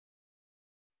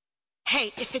Hey,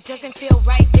 if it doesn't feel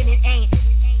right, then it ain't.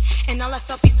 And all I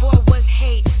felt before was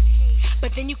hate.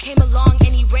 But then you came along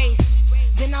and erased.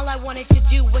 Then all I wanted to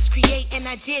do was create, and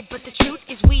I did. But the truth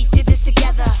is we did this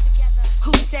together.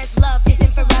 Who says love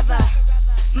isn't forever?